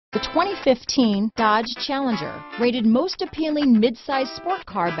The 2015 Dodge Challenger, rated most appealing midsize sport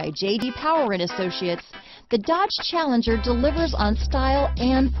car by J.D. Power and Associates, the Dodge Challenger delivers on style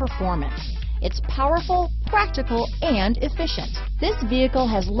and performance. It's powerful, practical, and efficient. This vehicle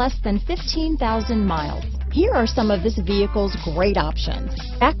has less than 15,000 miles. Here are some of this vehicle's great options: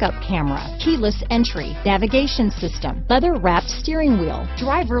 backup camera, keyless entry, navigation system, leather-wrapped steering wheel,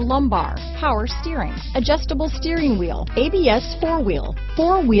 driver lumbar, power steering, adjustable steering wheel, ABS four-wheel,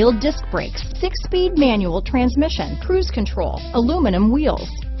 four-wheel disc brakes, 6-speed manual transmission, cruise control, aluminum wheels,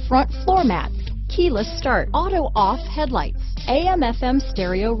 front floor mats, keyless start, auto-off headlights, AM/FM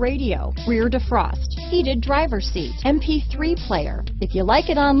stereo radio, rear defrost, heated driver's seat, MP3 player. If you like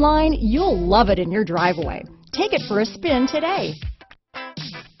it online, you'll love it in your driveway. Take it for a spin today.